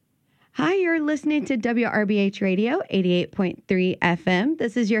you're listening to WRBH Radio 88.3 FM.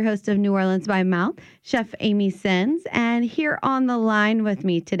 This is your host of New Orleans by Mouth, Chef Amy Sins. And here on the line with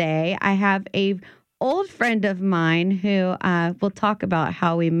me today, I have a old friend of mine who will talk about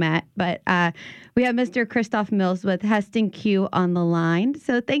how we met. But we have Mr. Christoph Mills with Heston Q on the line.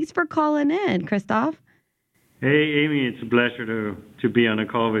 So thanks for calling in, Christoph. Hey, Amy, it's a pleasure to be on a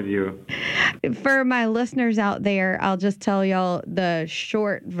call with you. For my listeners out there, I'll just tell y'all the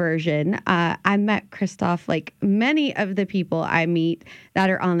short version. I met Christoph, like many of the people I meet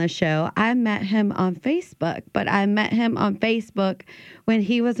that are on the show. I met him on Facebook, but I met him on Facebook when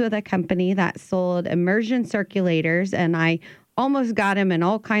he was with a company that sold immersion circulators, and I almost got him in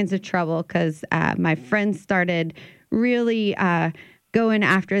all kinds of trouble because my friends started really going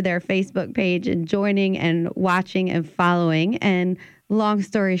after their Facebook page and joining and watching and following. And long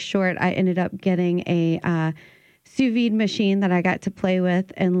story short, I ended up getting a sous vide machine that I got to play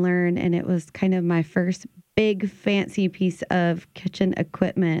with and learn. And it was kind of my first big fancy piece of kitchen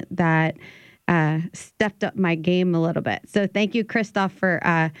equipment that stepped up my game a little bit. So thank you, Christoph,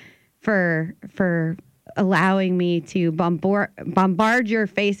 for allowing me to bombard your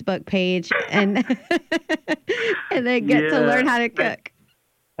Facebook page and and then get to learn how to cook.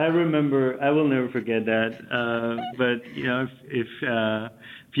 I remember. I will never forget that. But if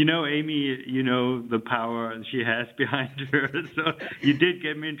you know Amy, you know the power she has behind her. So you did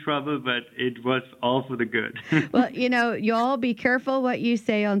get me in trouble, but it was all for the good. Well, you all be careful what you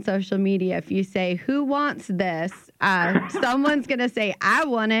say on social media. If you say, "Who wants this?" Someone's going to say, "I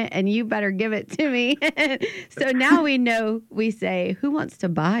want it," and you better give it to me. So now we know we say, "Who wants to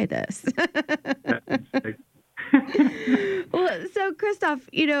buy this?" Well, so Christoph,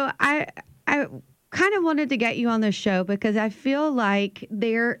 I kind of wanted to get you on the show because I feel like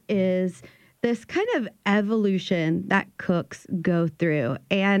there is this kind of evolution that cooks go through.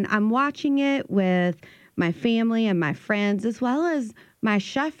 And I'm watching it with my family and my friends, as well as my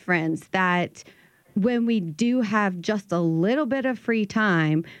chef friends, that when we do have just a little bit of free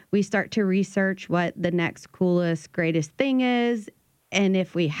time, we start to research what the next coolest, greatest thing is. And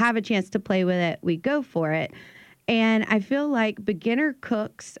if we have a chance to play with it, we go for it. And I feel like beginner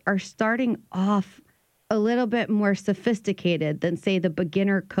cooks are starting off a little bit more sophisticated than, say, the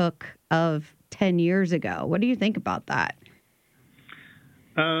beginner cook of 10 years ago. What do you think about that?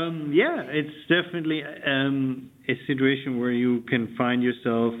 Yeah, it's definitely a situation where you can find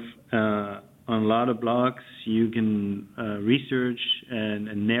yourself on a lot of blogs. You can research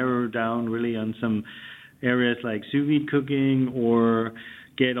and narrow down really on some areas like sous vide cooking, or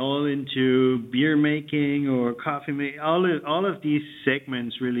get all into beer making or coffee making. All of these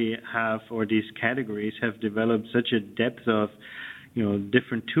segments really have, or these categories have developed such a depth of,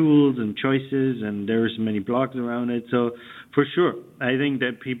 different tools and choices, and there's many blogs around it. So for sure, I think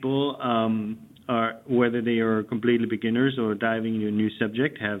that people are, whether they are completely beginners or diving into a new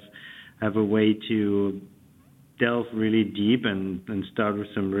subject, have a way to delve really deep and start with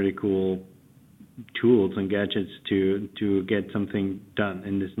some really cool tools and gadgets to get something done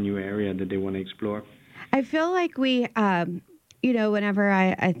in this new area that they want to explore. I feel like we, whenever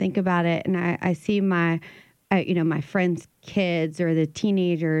I think about it and I see my, my friends' kids or the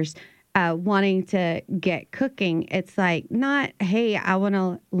teenagers wanting to get cooking, it's like not, hey, I want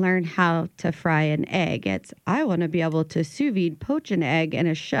to learn how to fry an egg. It's, I want to be able to sous vide poach an egg in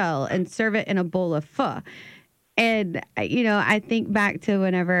a shell and serve it in a bowl of pho. And, I think back to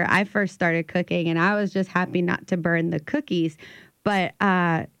whenever I first started cooking and I was just happy not to burn the cookies. But,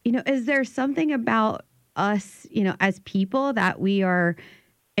 is there something about us, as people that we are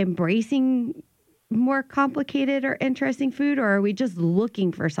embracing more complicated or interesting food, or are we just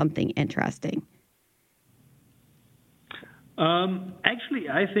looking for something interesting? Actually,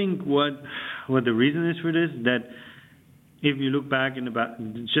 I think what the reason is for this, that if you look back in about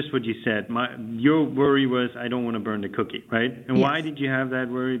just what you said, your worry was, I don't want to burn the cookie, right? And yes. Why did you have that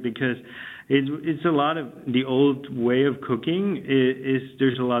worry? Because it's a lot of the old way of cooking is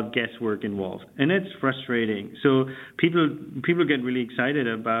there's a lot of guesswork involved, and it's frustrating. So people get really excited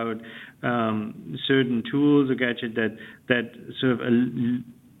about certain tools or gadgets that sort of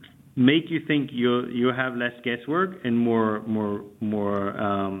make you think you have less guesswork and more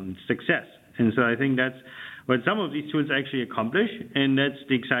success. And so I think that's what some of these tools actually accomplish. And that's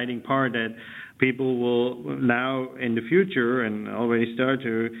the exciting part, that people will now in the future and already start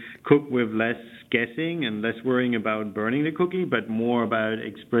to cook with less guessing and less worrying about burning the cookie, but more about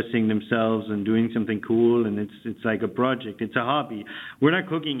expressing themselves and doing something cool. And it's like a project. It's a hobby. We're not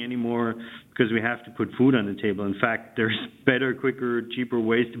cooking anymore because we have to put food on the table. In fact, there's better, quicker, cheaper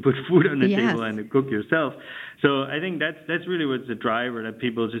ways to put food on the table and to cook yourself. So I think that's really what's the driver, that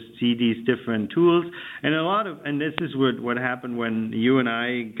people just see these different tools. And this is what happened when you and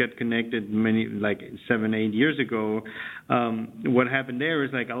I got connected like 7-8 years ago. What happened there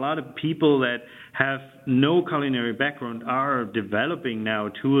is like a lot of people that have no culinary background are developing now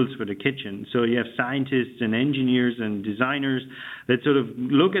tools for the kitchen. So you have scientists and engineers and designers that sort of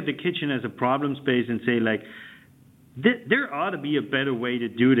look at the kitchen as a problem space and say, like, there ought to be a better way to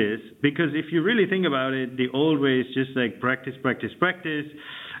do this, because if you really think about it, the old way is just like practice, do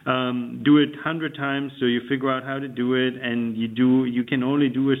it 100 times so you figure out how to do it, and you can only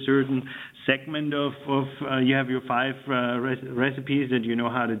do a certain segment of you have your 5 recipes that you know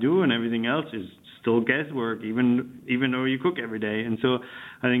how to do, and everything else is still guesswork, even though you cook every day. And so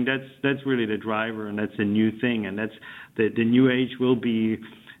I think that's really the driver, and that's a new thing, and that's the new age will be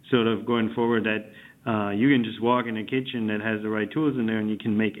sort of going forward, that you can just walk in a kitchen that has the right tools in there, and you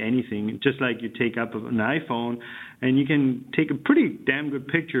can make anything. Just like you take up an iPhone and you can take a pretty damn good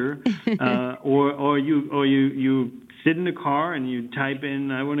picture, or you sit in the car and you type in,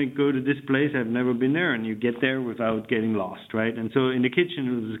 I want to go to this place, I've never been there, and you get there without getting lost, right? And so in the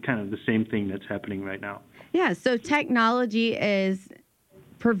kitchen, it's kind of the same thing that's happening right now. Yeah, so technology is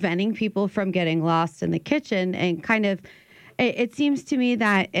preventing people from getting lost in the kitchen, and kind of, it seems to me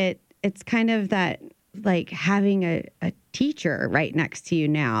that it's kind of that, like having a teacher right next to you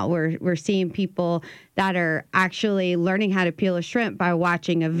now. We're seeing people that are actually learning how to peel a shrimp by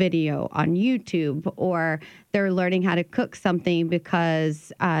watching a video on YouTube, or they're learning how to cook something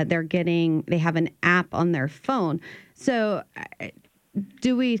because they have an app on their phone. So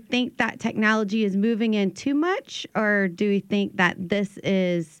do we think that technology is moving in too much, or do we think that this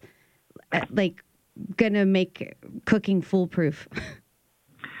is like going to make cooking foolproof?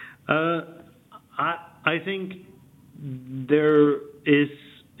 I think there is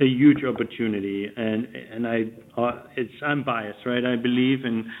a huge opportunity, and I'm biased, right? I believe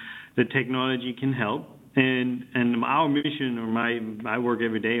in the technology can help, and our mission, or my work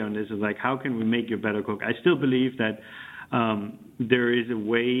every day on this is like, how can we make you a better cook? I still believe that there is a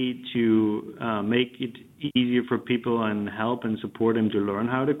way to make it easier for people and help and support them to learn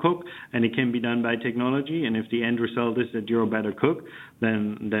how to cook, and it can be done by technology. And if the end result is that you're a better cook,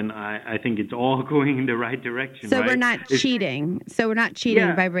 then I think it's all going in the right direction. So right? we're not cheating. So we're not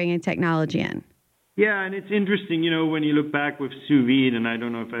cheating by bringing technology in. Yeah, and it's interesting, when you look back with sous vide, and I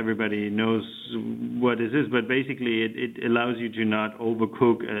don't know if everybody knows what this is, but basically it allows you to not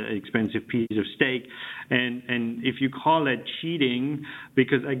overcook an expensive piece of steak. And if you call that cheating,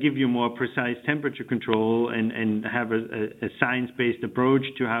 because I give you more precise temperature control and have a science-based approach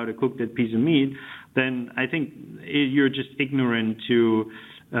to how to cook that piece of meat, then I think you're just ignorant to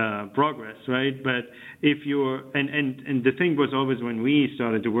progress, right? But if you're, and the thing was always, when we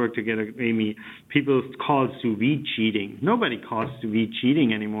started to work together, Amy, people called sous vide cheating. Nobody calls sous vide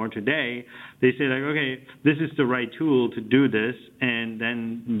cheating anymore today. They say like, okay, this is the right tool to do this, and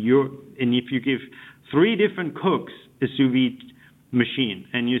then and if you give 3 different cooks a sous vide machine,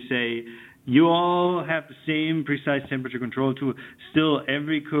 and you say, you all have the same precise temperature control tool, still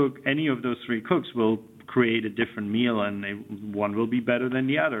every cook, any of those 3 cooks will create a different meal, and one will be better than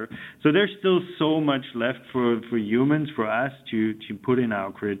the other. So there's still so much left for humans, for us to put in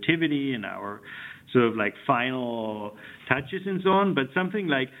our creativity and our sort of like final touches and so on. But something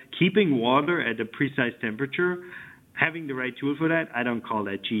like keeping water at a precise temperature, having the right tool for that, I don't call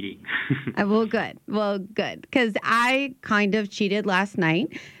that cheating. Well, good. Because I kind of cheated last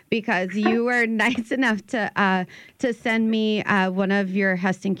night, because you were nice enough to send me one of your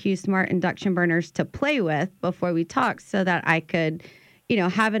Heston Q Smart induction burners to play with before we talked, so that I could,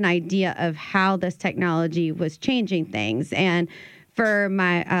 have an idea of how this technology was changing things. And for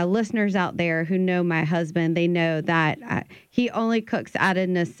my listeners out there who know my husband, they know that he only cooks out of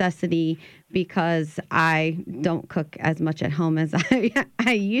necessity, because I don't cook as much at home as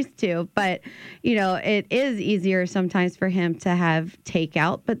I used to. But, it is easier sometimes for him to have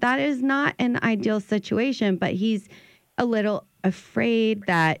takeout, but that is not an ideal situation. But he's a little afraid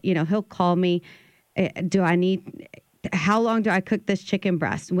that, he'll call me. How long do I cook this chicken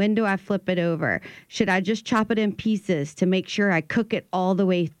breast? When do I flip it over? Should I just chop it in pieces to make sure I cook it all the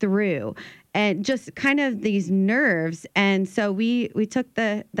way through? and just kind of these nerves. And so we took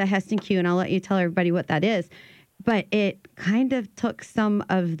the Heston Q, and I'll let you tell everybody what that is. But it kind of took some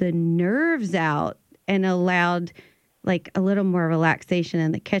of the nerves out and allowed like a little more relaxation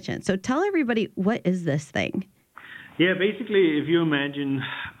in the kitchen. So tell everybody, what is this thing? Yeah, basically, if you imagine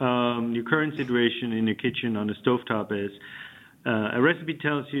your current situation in your kitchen on the stovetop is, a recipe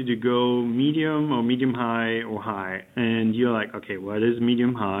tells you to go medium or medium high or high, and you're like, okay, what is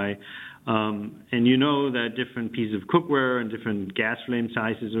medium high? And you know that different pieces of cookware and different gas flame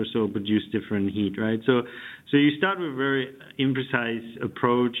sizes or so produce different heat, right? So you start with a very imprecise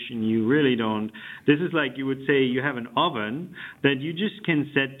approach, and you really don't. This is like you would say you have an oven that you just can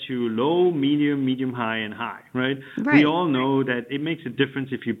set to low, medium, high, and high, right? We all know that it makes a difference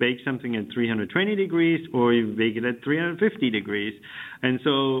if you bake something at 320 degrees or you bake it at 350 degrees. And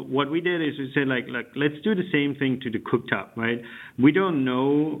so what we did is we said, like, let's do the same thing to the cooktop, right? We don't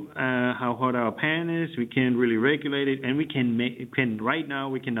know how hot our pan is. We can't really regulate it, and we can right now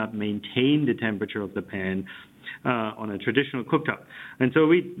we cannot maintain the temperature of the pan on a traditional cooktop. And so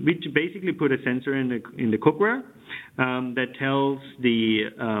we basically put a sensor in the cookware that tells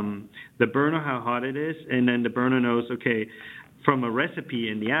the burner how hot it is, and then the burner knows, okay, from a recipe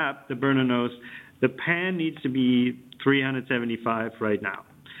in the app, the burner knows the pan needs to be 375 right now.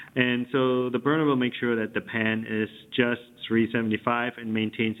 And so the burner will make sure that the pan is just 375 and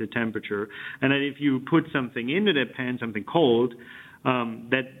maintains the temperature. And that if you put something into that pan, something cold,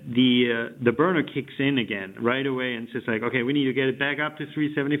 that the burner kicks in again right away and says like, okay, we need to get it back up to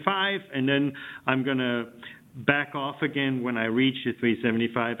 375, and then I'm going to back off again when I reach the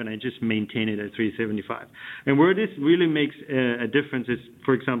 375, and I just maintain it at 375. And where this really makes a difference is,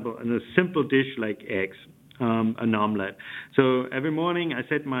 for example, in a simple dish like eggs, an omelet. So every morning I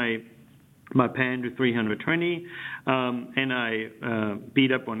set my pan to 320, and I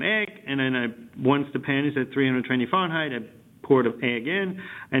beat up one egg, and then once the pan is at 320 Fahrenheit, I pour the egg in,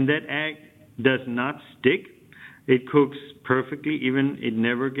 and that egg does not stick. It cooks perfectly, even it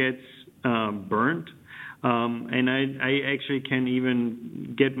never gets burnt. And I actually can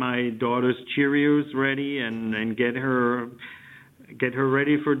even get my daughter's Cheerios ready and get her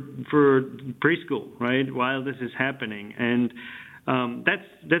ready for preschool, right, while this is happening. And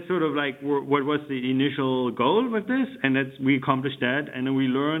that's sort of like what was the initial goal with this, and we accomplished that. And then we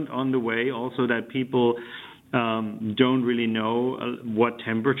learned on the way also that people don't really know what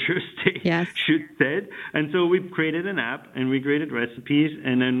temperatures they should set. And so we created an app, and we created recipes,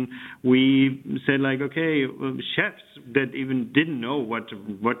 and then we said like, okay, chefs that even didn't know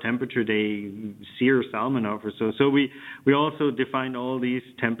what temperature they sear salmon off or so. So we also defined all these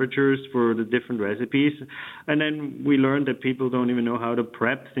temperatures for the different recipes, and then we learned that people don't even know how to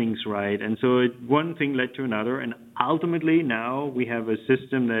prep things right. And so one thing led to another, and ultimately now we have a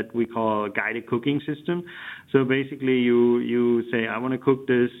system that we call a guided cooking system. So basically you say, I want to cook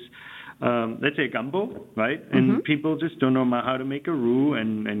this, let's say gumbo, right? And people just don't know how to make a roux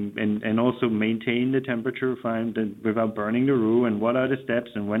and also maintain the temperature fine without burning the roux, and what are the steps,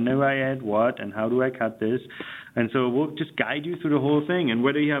 and when do I add what, and how do I cut this. And so we'll just guide you through the whole thing. And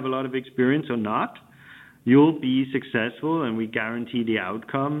whether you have a lot of experience or not, you'll be successful, and we guarantee the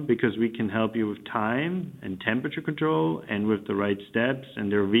outcome because we can help you with time and temperature control and with the right steps.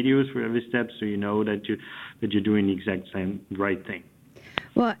 And there are videos for every step, so you know that you're doing the exact same right thing.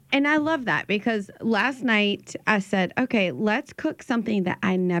 Well, and I love that because last night I said, okay, let's cook something that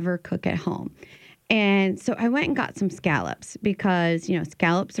I never cook at home. And so I went and got some scallops because,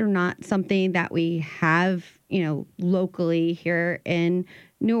 scallops are not something that we have, locally here in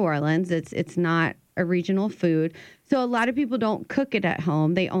New Orleans. It's not a regional food. So a lot of people don't cook it at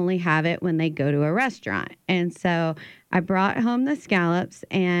home. They only have it when they go to a restaurant. And so I brought home the scallops,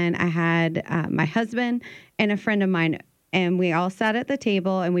 and I had my husband and a friend of mine, and we all sat at the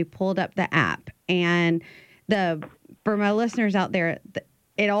table and we pulled up the app. And for my listeners out there,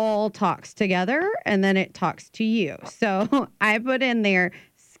 it all talks together and then it talks to you. So I put in there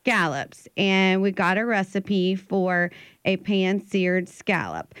scallops, and we got a recipe for a pan-seared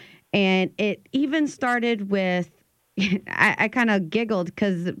scallop. And it even started with, I kind of giggled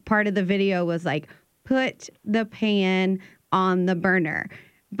because part of the video was like, put the pan on the burner.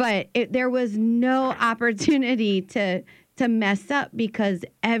 But there was no opportunity to mess up because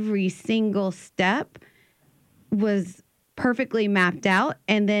every single step was perfectly mapped out.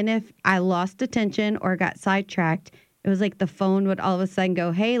 And then if I lost attention or got sidetracked, it was like the phone would all of a sudden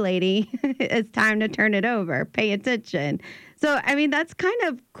go, hey, lady, it's time to turn it over. Pay attention. So, I mean, that's kind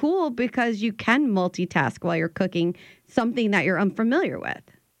of cool because you can multitask while you're cooking something that you're unfamiliar with.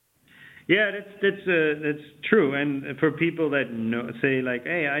 Yeah, that's true. And for people that say like,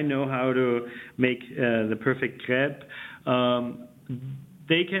 "Hey, I know how to make the perfect crepe,"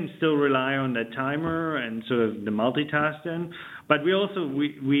 they can still rely on that timer and sort of the multitasking. But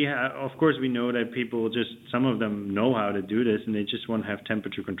we have, of course, we know that people some of them know how to do this and they just want to have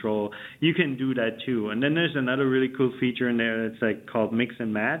temperature control. You can do that too. And then there's another really cool feature in there that's like called mix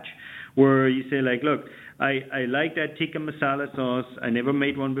and match, where you say like, look, I like that tikka masala sauce. I never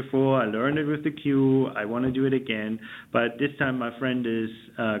made one before. I learned it with the Q. I want to do it again. But this time my friend is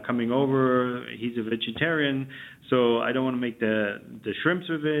coming over. He's a vegetarian, so I don't want to make the shrimps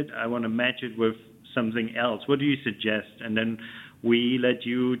with it. I want to match it with something else. What do you suggest? And then we let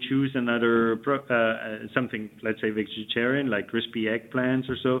you choose another something, let's say vegetarian, like crispy eggplants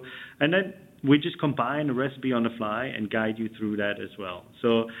or so. And then we just combine a recipe on the fly and guide you through that as well.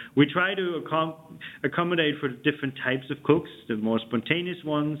 So we try to accommodate for different types of cooks, the more spontaneous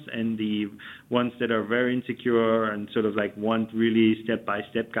ones and the ones that are very insecure and sort of like want really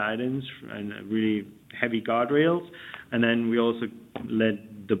step-by-step guidance and really heavy guardrails. And then we also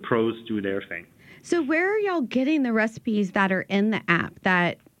let the pros do their thing. So where are y'all getting the recipes that are in the app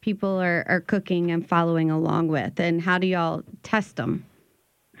that people are cooking and following along with? And how do y'all test them?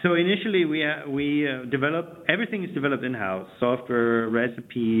 So initially, we develop everything is developed in-house: software,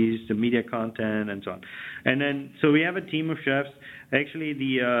 recipes, the media content, and so on. And then, so we have a team of chefs. Actually,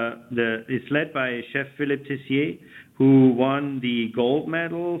 it's led by Chef Philippe Tissier, who won the gold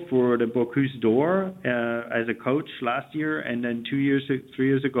medal for the Bocuse d'Or as a coach last year, and then 3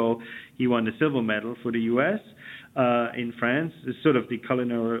 years ago, he won the silver medal for the U.S. In France. It's sort of the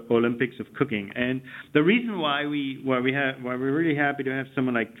culinary Olympics of cooking. And the reason why we're really happy to have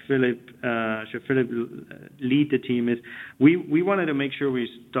someone like Chef Philippe lead the team is we wanted to make sure we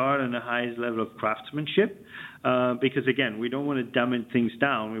start on the highest level of craftsmanship, because again, we don't want to dumb things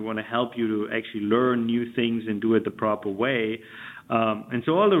down. We want to help you to actually learn new things and do it the proper way. And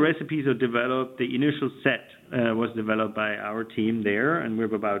so all the recipes are developed. The initial set was developed by our team there, and we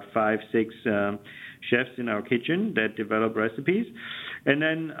have about 5-6 chefs in our kitchen that develop recipes. And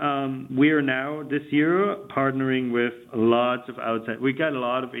then we are now this year partnering with lots of outside. We got a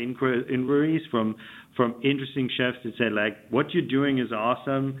lot of inquiries from interesting chefs that said like, what you're doing is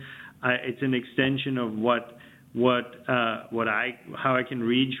awesome. It's an extension of how I can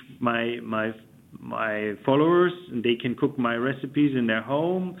reach my followers, and they can cook my recipes in their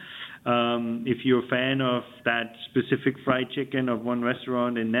home. If you're a fan of that specific fried chicken of one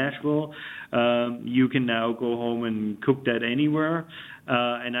restaurant in Nashville, you can now go home and cook that anywhere.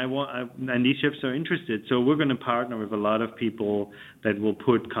 And these chefs are interested. So we're going to partner with a lot of people that will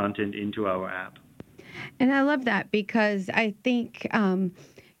put content into our app. And I love that because I think,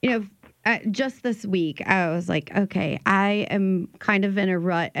 just this week, I was like, okay, I am kind of in a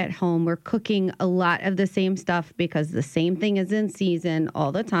rut at home. We're cooking a lot of the same stuff because the same thing is in season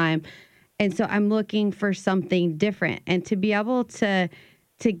all the time. And so I'm looking for something different. And to be able to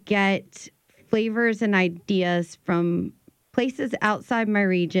get flavors and ideas from places outside my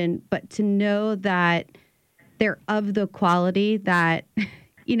region, but to know that they're of the quality that,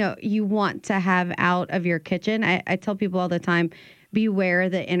 you want to have out of your kitchen. I tell people all the time, beware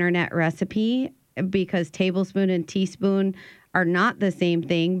the internet recipe, because tablespoon and teaspoon are not the same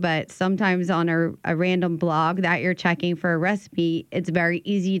thing, but sometimes on a random blog that you're checking for a recipe, it's very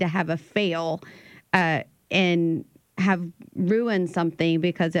easy to have a fail and have ruined something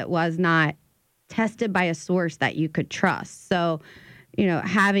because it was not tested by a source that you could trust. So,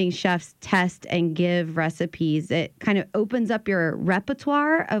 having chefs test and give recipes, it kind of opens up your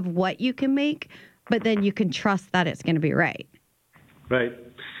repertoire of what you can make, but then you can trust that it's going to be right. Right.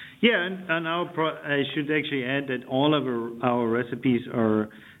 Yeah, and I should actually add that all of our recipes are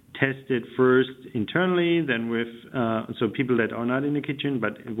tested first internally, then with so people that are not in the kitchen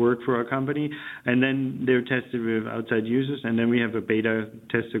but work for our company, and then they're tested with outside users, and then we have a beta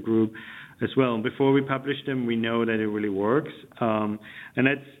tester group as well. And before we publish them, we know that it really works, and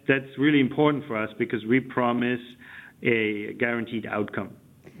that's really important for us because we promise a guaranteed outcome.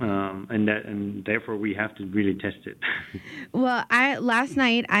 And therefore we have to really test it. Well, last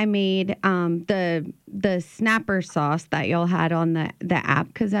night I made the snapper sauce that y'all had on the app,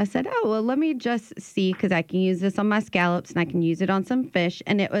 because I said, oh, well, let me just see, because I can use this on my scallops and I can use it on some fish.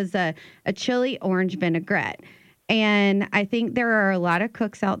 And it was a chili orange vinaigrette. And I think there are a lot of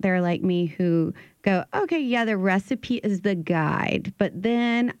cooks out there like me who go, okay, yeah, the recipe is the guide, but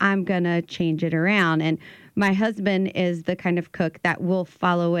then I'm going to change it around. And my husband is the kind of cook that will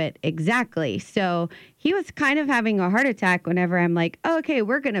follow it exactly. So he was kind of having a heart attack whenever I'm like, oh, okay,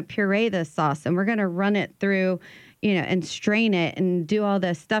 we're going to puree this sauce and we're going to run it through, and strain it and do all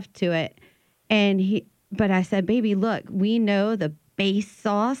this stuff to it. But I said, baby, look, we know the base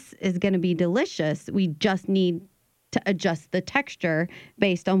sauce is going to be delicious. We just need to adjust the texture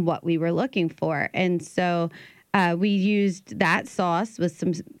based on what we were looking for. And so we used that sauce with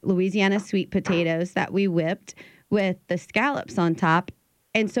some Louisiana sweet potatoes that we whipped with the scallops on top.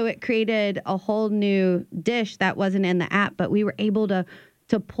 And so it created a whole new dish that wasn't in the app, but we were able to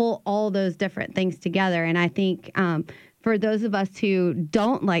pull all those different things together. And I think for those of us who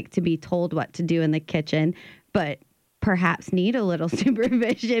don't like to be told what to do in the kitchen, but perhaps need a little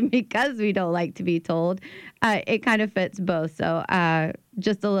supervision because we don't like to be told, it kind of fits both. So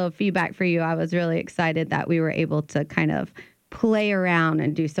just a little feedback for you. I was really excited that we were able to kind of play around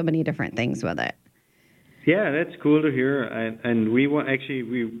and do so many different things with it. Yeah, that's cool to hear. And we want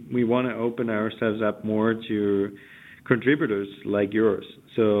to open ourselves up more to contributors like yours.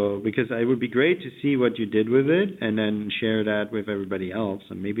 So because it would be great to see what you did with it and then share that with everybody else.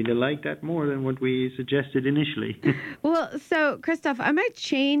 And maybe they like that more than what we suggested initially. Well, so Christoph, I might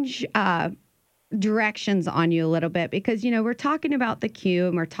change directions on you a little bit because, we're talking about the Q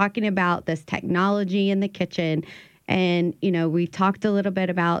and we're talking about this technology in the kitchen. And, we talked a little bit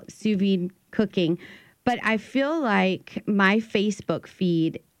about sous vide cooking. But I feel like my Facebook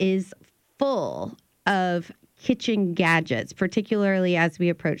feed is full of kitchen gadgets, particularly as we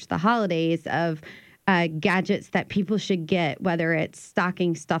approach the holidays, of gadgets that people should get, whether it's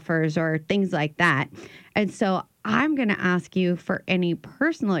stocking stuffers or things like that. And so I'm going to ask you for any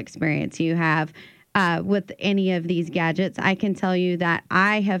personal experience you have with any of these gadgets. I can tell you that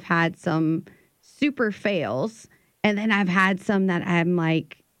I have had some super fails, and then I've had some that I'm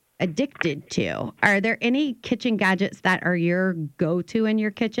like addicted to. Are there any kitchen gadgets that are your go-to in your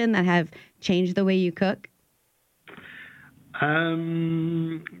kitchen that have changed the way you cook?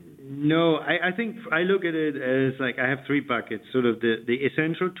 No, I think I look at it as like I have three buckets, sort of the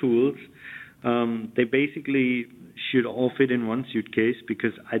essential tools. They basically should all fit in one suitcase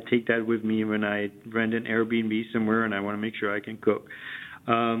because I take that with me when I rent an Airbnb somewhere and I want to make sure I can cook.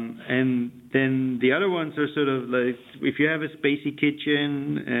 And then the other ones are sort of like, if you have a spacey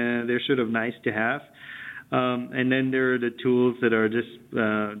kitchen, they're sort of nice to have. And then there are the tools that are just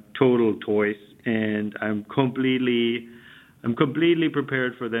total toys, and I'm completely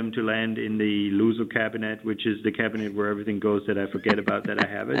prepared for them to land in the Luso cabinet, which is the cabinet where everything goes that I forget about that I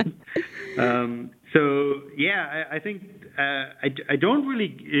have it. So yeah, I think I don't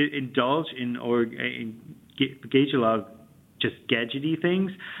really indulge in or engage a lot of just gadgety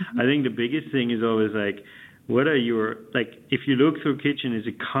things. Mm-hmm. I think the biggest thing is always like, what are your, like, if you look through kitchen, is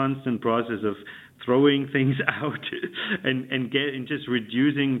a constant process of throwing things out and just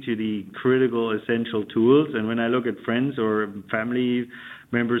reducing to the critical essential tools. And when I look at friends or family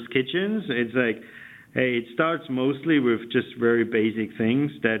members' kitchens, it's like, hey, it starts mostly with just very basic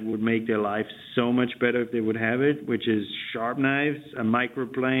things that would make their life so much better if they would have it, which is sharp knives, a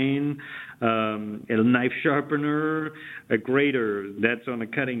microplane, a knife sharpener, a grater that's on the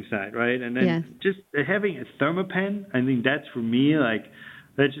cutting side, right? And then just having a thermopan, I think that's for me, like,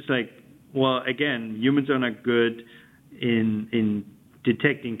 that's just like, well, again, humans are not good in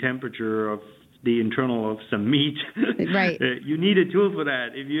detecting temperature of the internal of some meat. Right. You need a tool for that.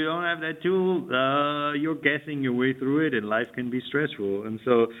 If you don't have that tool, you're guessing your way through it, and life can be stressful. And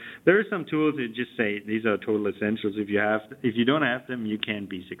so there are some tools that just say these are total essentials. If you don't have them, you can't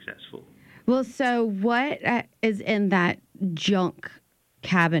be successful. Well, so what is in that junk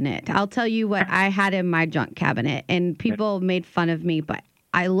cabinet? I'll tell you what I had in my junk cabinet, and people made fun of me, but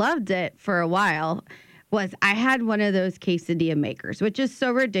I loved it for a while. Was I had one of those quesadilla makers, which is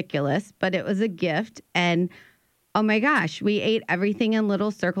so ridiculous, but it was a gift. And oh my gosh, we ate everything in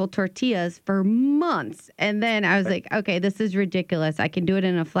little circle tortillas for months. And then I was like, okay, this is ridiculous. I can do it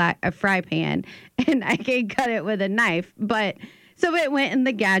in a fry pan and I can cut it with a knife. But so it went in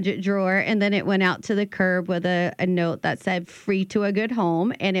the gadget drawer, and then it went out to the curb with a note that said free to a good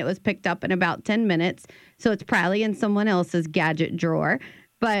home. And it was picked up in about 10 minutes. So it's probably in someone else's gadget drawer.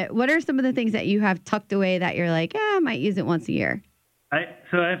 But what are some of the things that you have tucked away that you're like, I might use it once a year?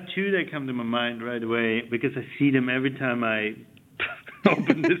 So I have two that come to my mind right away because I see them every time I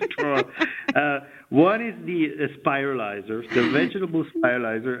open this drawer. One is the spiralizer, the vegetable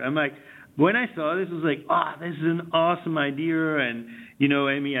spiralizer. I'm like, when I saw this, I was like, this is an awesome idea. And,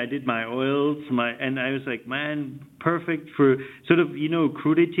 Amy, I did my oils, and I was like, man, perfect for sort of,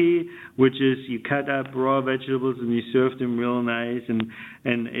 crudité, which is you cut up raw vegetables and you serve them real nice. And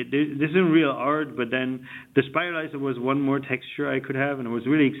this isn't real art, but then the spiralizer was one more texture I could have, and I was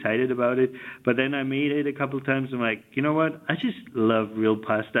really excited about it. But then I made it a couple of times. I'm like, you know what? I just love real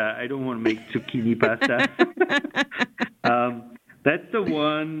pasta. I don't want to make zucchini pasta. That's the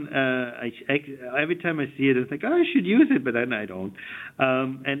one. Every time I see it, it's like, I should use it, but then I don't.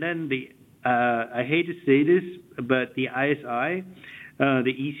 And then I hate to say this, but the ISI,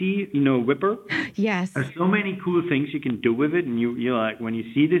 the Easy, whipper. Yes. There's so many cool things you can do with it, and you're like, when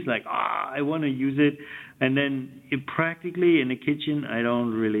you see this, like, I want to use it. And then practically in a kitchen,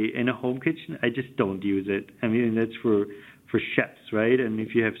 in a home kitchen, I just don't use it. I mean, that's for chefs, right? And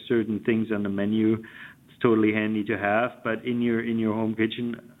if you have certain things on the menu, totally handy to have, but in your home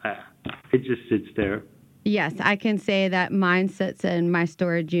kitchen, it just sits there. Yes, I can say that mine sits in my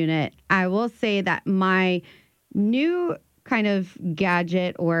storage unit. I will say that my new kind of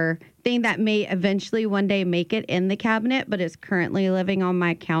gadget or thing that may eventually one day make it in the cabinet, but is currently living on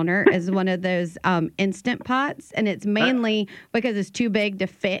my counter is one of those Instant Pots. And it's mainly because it's too big to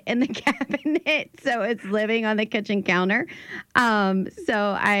fit in the cabinet. So it's living on the kitchen counter.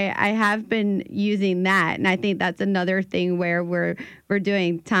 So I have been using that. And I think that's another thing where we're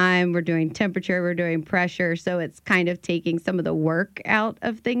doing time, we're doing temperature, we're doing pressure. So it's kind of taking some of the work out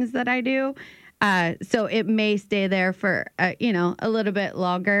of things that I do. So it may stay there for, a little bit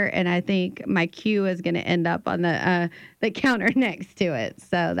longer. And I think my Q is going to end up on the counter next to it.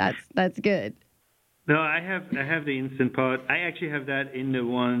 So that's good. No, I have the Instant Pot. I actually have that in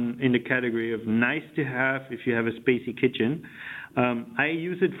the category of nice to have if you have a spacey kitchen. I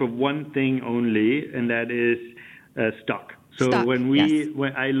use it for one thing only, and that is stock. So when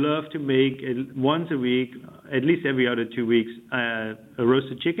I love to make once a week, at least every other 2 weeks, a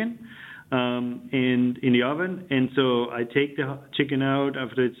roasted chicken. In the oven, and so I take the chicken out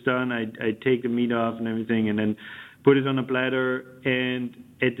after it's done. I take the meat off and everything, and then put it on a platter. And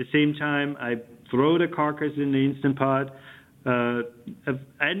at the same time, I throw the carcass in the Instant Pot.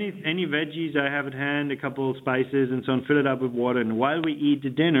 Any veggies I have at hand, a couple of spices, and so on. Fill it up with water, and while we eat the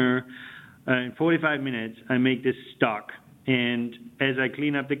dinner, in 45 minutes, I make this stock. And as I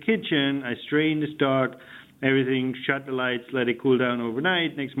clean up the kitchen, I strain the stock. Everything, shut the lights, let it cool down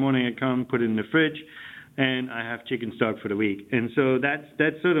overnight. Next morning I come, put it in the fridge, and I have chicken stock for the week. And so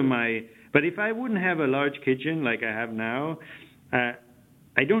that's sort of but if I wouldn't have a large kitchen like I have now,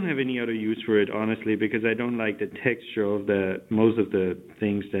 I don't have any other use for it, honestly, because I don't like the texture of most of the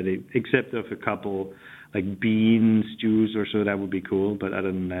things except of a couple, like bean stews or so, that would be cool. But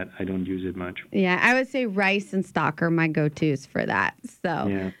other than that, I don't use it much. Yeah, I would say rice and stock are my go-tos for that. So,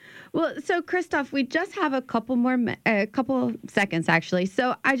 yeah. Well, so Christoph, we just have a couple seconds actually.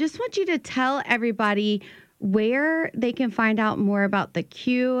 So I just want you to tell everybody where they can find out more about the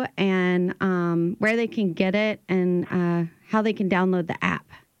Q and where they can get it and how they can download the app.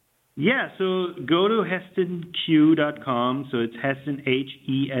 Yeah, so go to HestonQ.com. So it's Heston,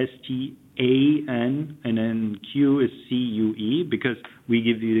 HESTAN, and then Q is CUE, because we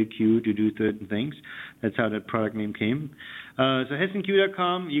give you the Q to do certain things. That's how that product name came. So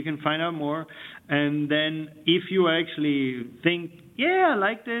HestonQ.com, you can find out more. And then if you actually think, I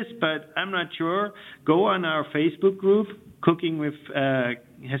like this, but I'm not sure, go on our Facebook group, Cooking with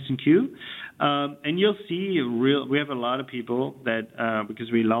HestonQ. And you'll see we have a lot of people that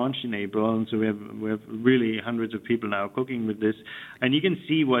because we launched in April, and so we have really hundreds of people now cooking with this, and you can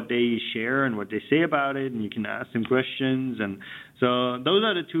see what they share and what they say about it, and you can ask them questions, and so those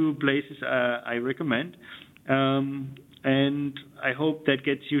are the two places I recommend. And I hope that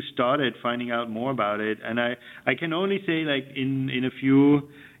gets you started finding out more about it. And I can only say, like, in a few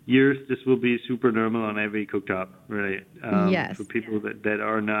years, this will be super normal on every cooktop, really. Yes. For people that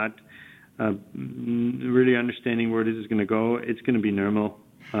are not really understanding where this is going to go, it's going to be normal.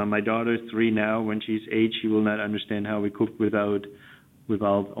 My daughter's 3 now. When she's 8, she will not understand how we cook without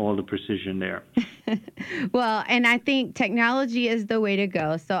all the precision there. Well, and I think technology is the way to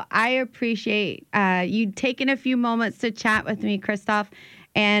go. So I appreciate you taking a few moments to chat with me, Christoph.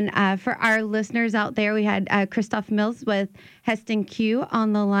 And for our listeners out there, we had Christoph Mills with Heston Q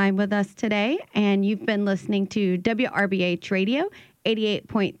on the line with us today. And you've been listening to WRBH Radio,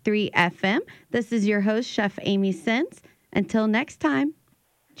 88.3 FM. This is your host, Chef Amy Sins. Until next time,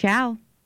 ciao.